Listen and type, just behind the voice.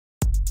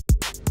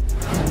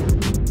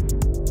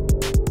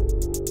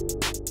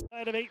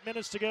of 8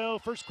 minutes to go,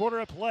 first quarter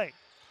of play.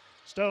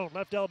 Stone,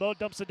 left elbow,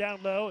 dumps it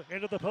down low.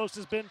 Into the post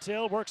is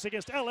Bentil, works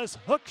against Ellis.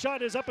 Hook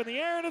shot is up in the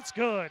air, and it's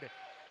good.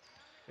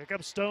 Here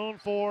comes Stone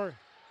for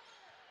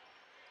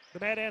the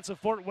Mad Ants of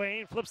Fort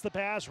Wayne. Flips the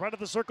pass, right of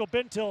the circle.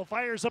 Bentil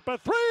fires up a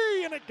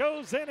three, and it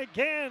goes in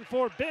again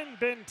for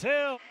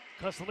Bentil.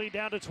 Cuts the lead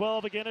down to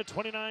 12 again at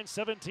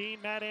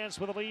 29-17. Mad Ants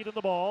with a lead in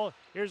the ball.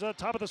 Here's a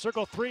top of the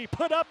circle three,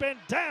 put up and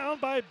down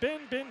by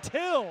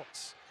Bentil.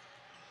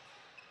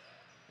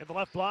 In the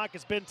left block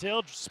is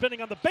Bentil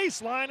spinning on the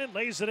baseline and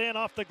lays it in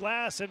off the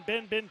glass, and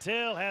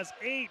Bentil has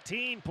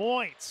 18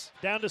 points.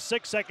 Down to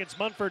 6 seconds.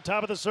 Munford,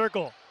 top of the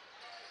circle.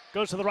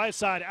 Goes to the right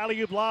side.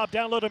 Alley-oop lob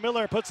down low to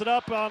Miller. Puts it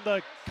up on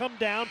the come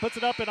down. Puts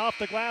it up and off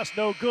the glass.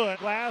 No good.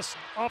 Glass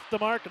off the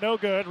mark. No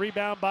good.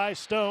 Rebound by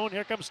Stone.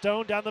 Here comes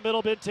Stone down the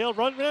middle. Bentil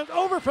run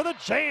over for the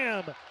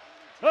jam.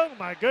 Oh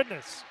my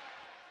goodness.